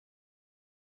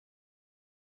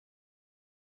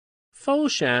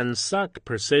Foshan SUK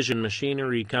Precision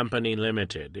Machinery Company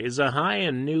Limited is a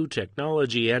high-end new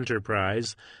technology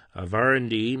enterprise of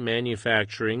R&D,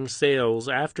 manufacturing, sales,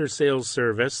 after-sales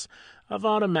service of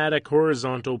automatic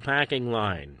horizontal packing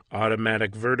line,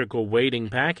 automatic vertical weighting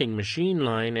packing machine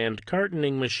line, and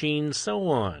cartoning machine, so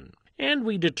on. And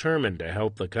we determined to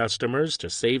help the customers to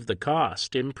save the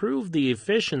cost, improve the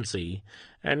efficiency,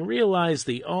 and realize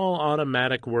the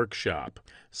all-automatic workshop.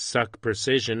 SUK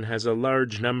Precision has a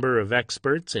large number of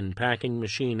experts in packing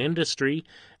machine industry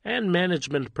and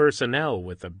management personnel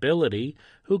with ability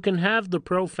who can have the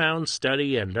profound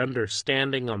study and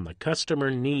understanding on the customer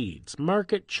needs,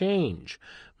 market change,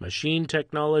 machine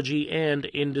technology, and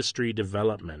industry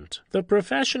development. The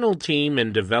professional team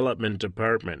and development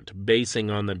department,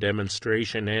 basing on the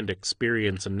demonstration and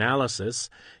experience analysis,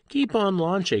 keep on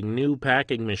launching new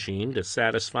packing machine to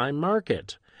satisfy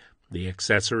market. The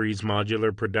accessories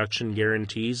modular production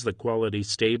guarantees the quality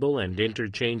stable and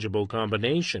interchangeable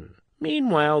combination.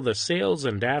 Meanwhile, the sales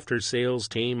and after-sales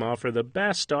team offer the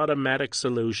best automatic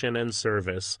solution and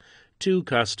service to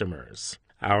customers.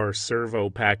 Our servo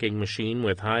packing machine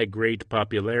with high great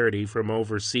popularity from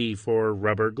overseas for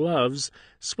rubber gloves,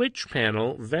 switch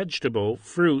panel, vegetable,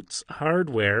 fruits,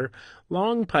 hardware,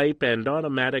 long pipe and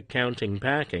automatic counting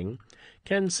packing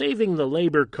can saving the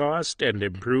labor cost and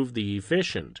improve the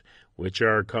efficient, which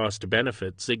are cost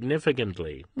benefits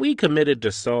significantly. We committed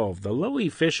to solve the low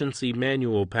efficiency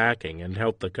manual packing and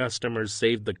help the customers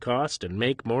save the cost and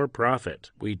make more profit.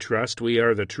 We trust we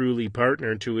are the truly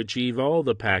partner to achieve all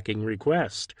the packing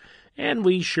request, and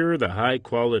we sure the high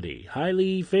quality,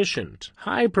 highly efficient,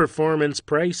 high performance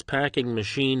price packing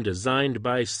machine designed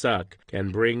by SUK can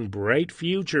bring bright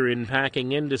future in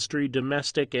packing industry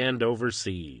domestic and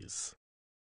overseas.